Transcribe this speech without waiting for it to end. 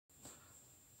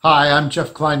Hi, I'm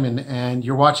Jeff Kleinman, and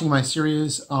you're watching my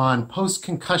series on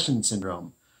post-concussion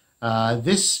syndrome.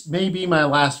 This may be my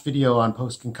last video on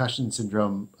post-concussion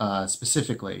syndrome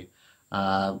specifically.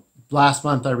 Last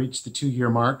month I reached the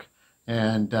 2-year mark,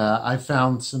 and I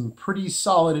found some pretty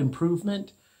solid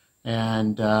improvement,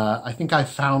 and I think I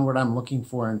found what I'm looking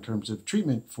for in terms of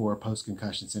treatment for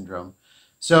post-concussion syndrome.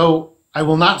 So I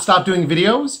will not stop doing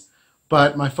videos,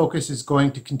 but my focus is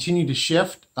going to continue to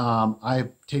shift.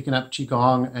 I've taken up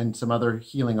Qigong and some other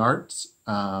healing arts,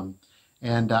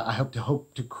 and I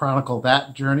hope to chronicle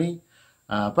that journey.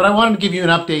 But I wanted to give you an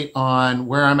update on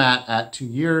where I'm at 2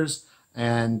 years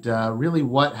and really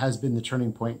what has been the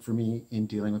turning point for me in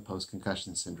dealing with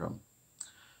post-concussion syndrome.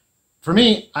 For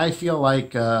me, I feel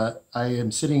like I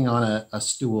am sitting on a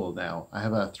stool now. I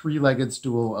have a 3-legged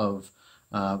stool of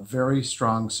very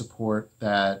strong support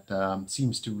that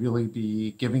seems to really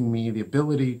be giving me the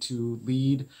ability to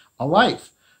lead a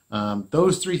life.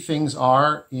 Those 3 things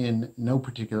are, in no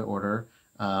particular order,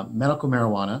 medical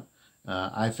marijuana.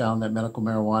 I found that medical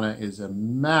marijuana is a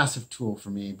massive tool for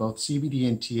me, both CBD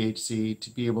and THC, to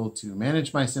be able to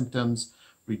manage my symptoms,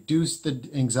 reduce the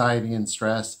anxiety and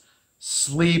stress,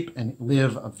 sleep, and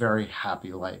live a very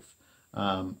happy life.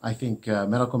 I think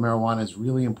medical marijuana is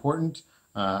really important.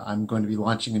 I'm going to be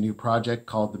launching a new project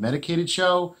called The Medicated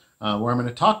Show, where I'm going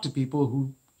to talk to people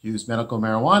who use medical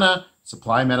marijuana,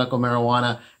 supply medical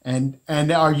marijuana, and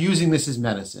are using this as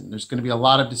medicine. There's going to be a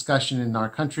lot of discussion in our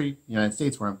country, the United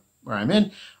States, where I'm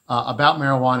in, about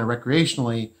marijuana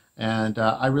recreationally, and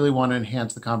I really want to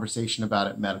enhance the conversation about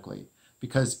it medically,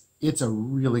 because it's a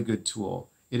really good tool.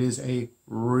 It is a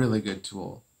really good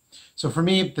tool. So for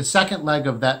me, the second leg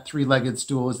of that 3-legged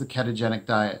stool is the ketogenic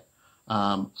diet.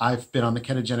 I've been on the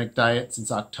ketogenic diet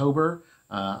since October.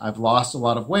 I've lost a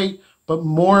lot of weight, but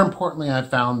more importantly, I've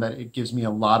found that it gives me a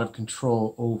lot of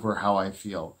control over how I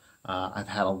feel. I've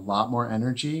had a lot more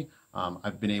energy.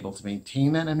 I've been able to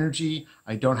maintain that energy.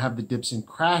 I don't have the dips and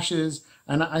crashes.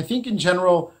 And I think in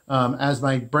general, as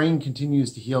my brain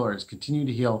continues to heal or has continued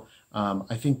to heal,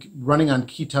 I think running on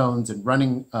ketones and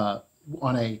running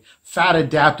on a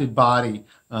fat-adapted body,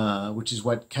 which is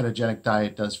what ketogenic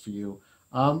diet does for you,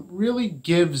 really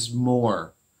gives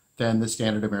more than the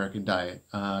standard American diet.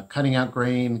 Cutting out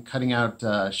grain, cutting out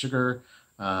sugar,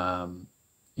 most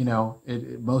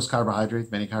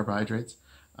carbohydrates, many carbohydrates.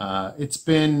 It's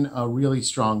been a really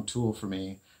strong tool for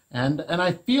me. And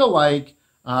I feel like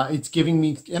it's giving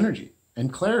me energy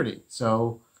and clarity.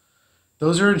 So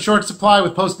those are in short supply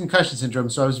with post-concussion syndrome.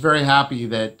 So I was very happy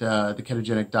that the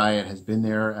ketogenic diet has been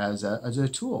there as a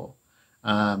tool.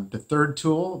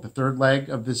 The third leg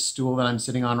of this stool that I'm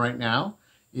sitting on right now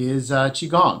is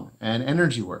Qigong and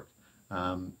energy work.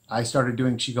 I started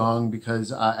doing Qigong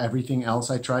because everything else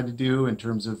I tried to do in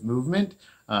terms of movement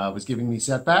was giving me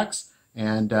setbacks,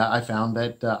 and I found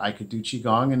that I could do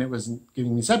Qigong and it wasn't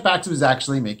giving me setbacks, it was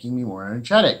actually making me more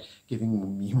energetic,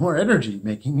 giving me more energy,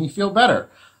 making me feel better.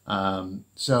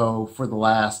 So for the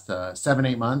last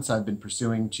 7-8 months I've been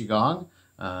pursuing Qigong.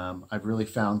 I've really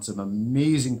found some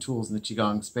amazing tools in the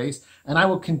Qigong space, and I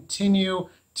will continue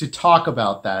to talk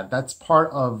about that. That's part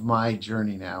of my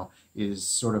journey now, is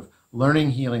sort of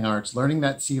learning healing arts, learning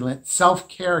that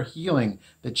self-care healing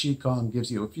that Qigong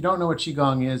gives you. If you don't know what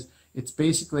Qigong is, it's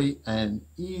basically an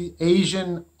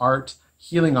Asian art,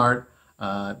 healing art,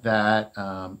 that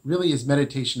really is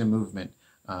meditation and movement.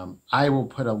 I will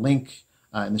put a link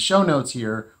in the show notes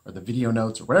here, or the video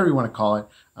notes, or whatever you want to call it,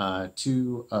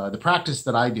 to the practice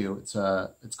that I do.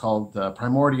 It's called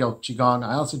Primordial Qigong.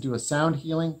 I also do a sound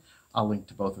healing. I'll link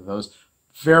to both of those.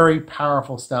 Very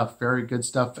powerful stuff, very good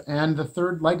stuff, and the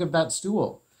third leg of that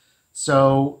stool.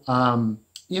 So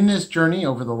in this journey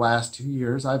over the last 2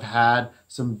 years, I've had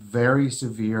some very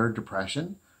severe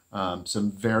depression,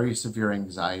 some very severe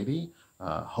anxiety,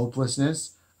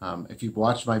 hopelessness. If you've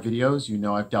watched my videos, you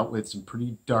know I've dealt with some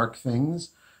pretty dark things.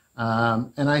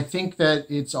 And I think that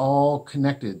it's all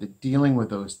connected, that dealing with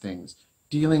those things,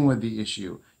 dealing with the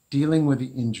issue, dealing with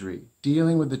the injury,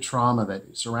 dealing with the trauma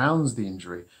that surrounds the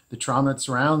injury, the trauma that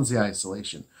surrounds the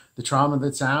isolation, the trauma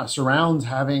that surrounds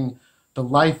having the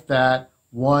life that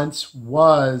once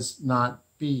was not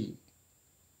be.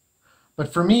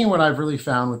 But for me, what I've really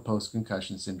found with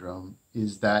post-concussion syndrome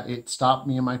is that it stopped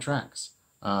me in my tracks.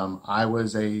 I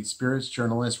was a spirits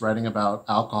journalist writing about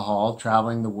alcohol,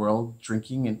 traveling the world,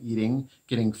 drinking and eating,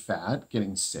 getting fat,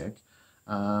 getting sick.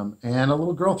 And a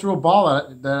little girl threw a ball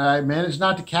at it that I managed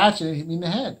not to catch, and it hit me in the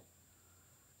head.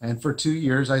 And for 2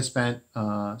 years, I spent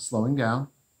slowing down,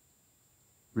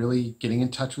 really getting in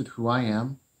touch with who I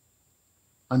am,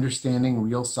 understanding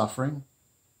real suffering,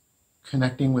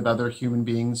 connecting with other human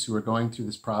beings who are going through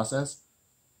this process,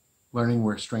 learning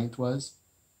where strength was,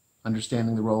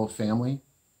 understanding the role of family,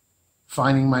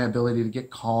 finding my ability to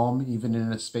get calm even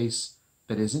in a space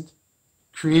that isn't,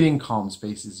 creating calm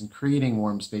spaces and creating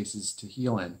warm spaces to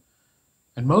heal in,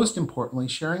 and most importantly,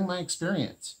 sharing my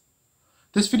experience.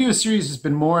 This video series has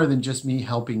been more than just me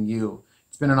helping you.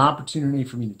 It's been an opportunity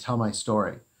for me to tell my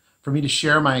story, for me to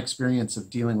share my experience of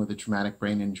dealing with a traumatic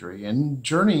brain injury and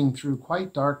journeying through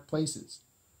quite dark places.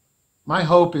 My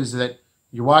hope is that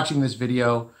you're watching this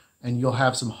video and you'll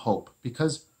have some hope,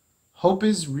 because hope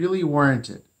is really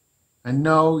warranted. And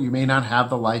no, you may not have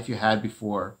the life you had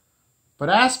before, but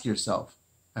ask yourself,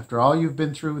 after all you've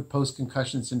been through with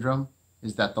post-concussion syndrome,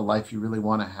 is that the life you really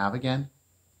want to have again?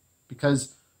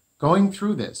 Because going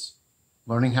through this,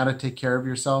 learning how to take care of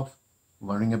yourself,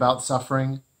 learning about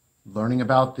suffering, learning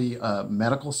about the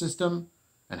medical system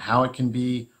and how it can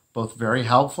be both very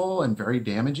helpful and very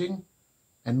damaging,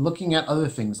 and looking at other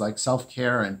things like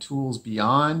self-care and tools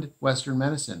beyond Western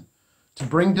medicine to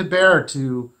bring to bear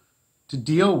to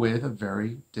deal with a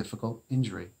very difficult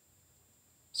injury.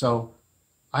 So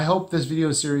I hope this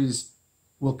video series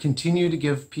will continue to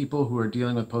give people who are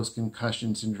dealing with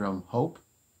post-concussion syndrome hope,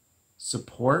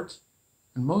 support,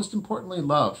 and most importantly,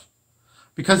 love.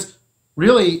 Because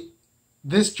really,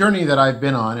 this journey that I've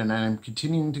been on and I'm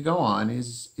continuing to go on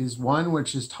is one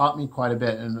which has taught me quite a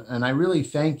bit. And I really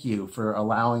thank you for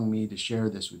allowing me to share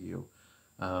this with you.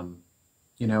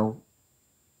 You know,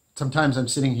 sometimes I'm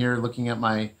sitting here looking at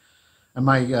my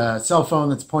cell phone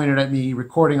that's pointed at me,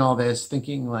 recording all this,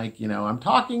 thinking like, you know, I'm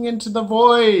talking into the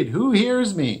void. Who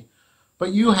hears me?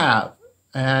 But you have.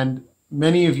 And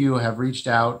many of you have reached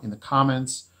out in the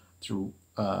comments through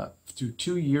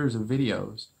 2 years of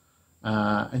videos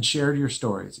and shared your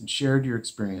stories and shared your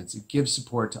experience and give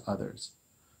support to others.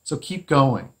 So keep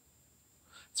going.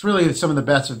 It's really some of the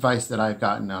best advice that I've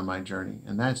gotten on my journey.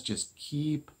 And that's just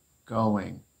keep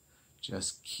going.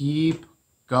 Just keep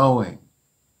going.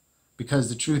 Because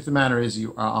the truth of the matter is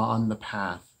you are on the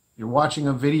path. You're watching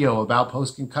a video about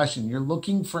post-concussion. You're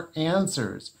looking for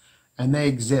answers, and they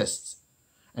exist.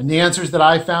 And the answers that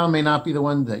I found may not be the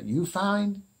ones that you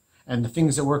find, and the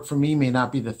things that work for me may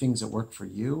not be the things that work for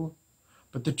you.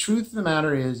 But the truth of the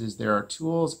matter is there are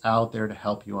tools out there to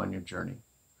help you on your journey.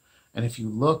 And if you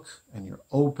look and you're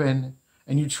open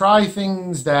and you try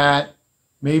things that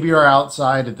maybe are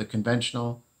outside of the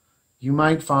conventional, you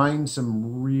might find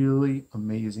some really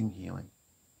amazing healing.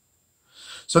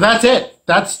 So that's it.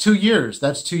 That's 2 years.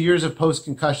 That's 2 years of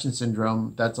post-concussion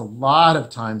syndrome. That's a lot of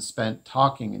time spent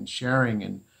talking and sharing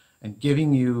and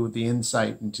giving you the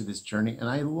insight into this journey. And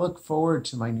I look forward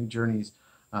to my new journeys.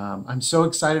 I'm so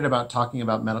excited about talking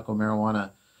about medical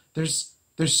marijuana. There's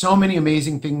so many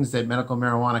amazing things that medical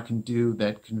marijuana can do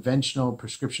that conventional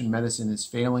prescription medicine is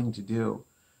failing to do.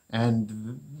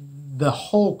 And the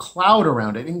whole cloud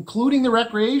around it, including the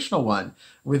recreational one,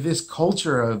 with this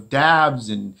culture of dabs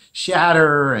and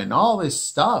shatter and all this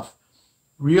stuff,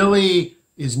 really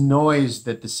is noise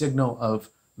that the signal of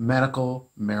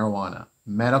medical marijuana,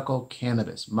 medical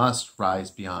cannabis must rise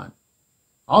beyond.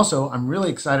 Also, I'm really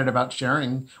excited about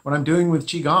sharing what I'm doing with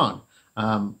Qigong.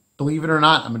 Believe it or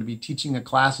not, I'm going to be teaching a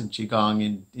class in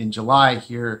Qigong in July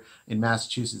here in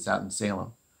Massachusetts, out in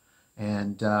Salem.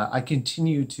 And I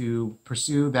continue to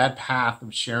pursue that path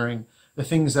of sharing the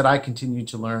things that I continue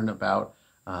to learn about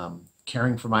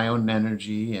caring for my own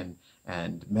energy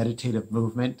and meditative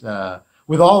movement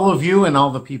with all of you and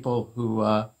all the people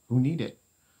who need it.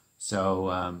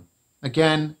 So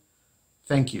again,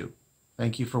 thank you.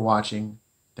 Thank you for watching.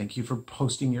 Thank you for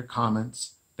posting your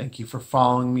comments. Thank you for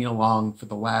following me along for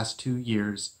the last 2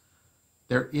 years.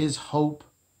 There is hope.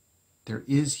 There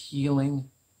is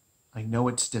healing. I know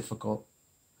it's difficult.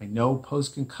 I know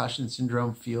post-concussion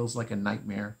syndrome feels like a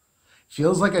nightmare.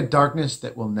 Feels like a darkness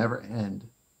that will never end.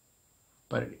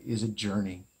 But it is a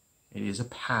journey. It is a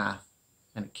path.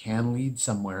 And it can lead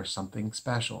somewhere, something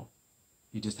special.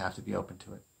 You just have to be open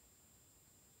to it.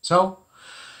 So,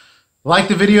 like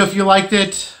the video if you liked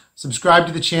it. Subscribe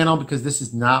to the channel, because this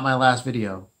is not my last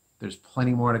video. There's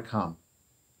plenty more to come.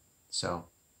 So,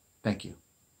 thank you.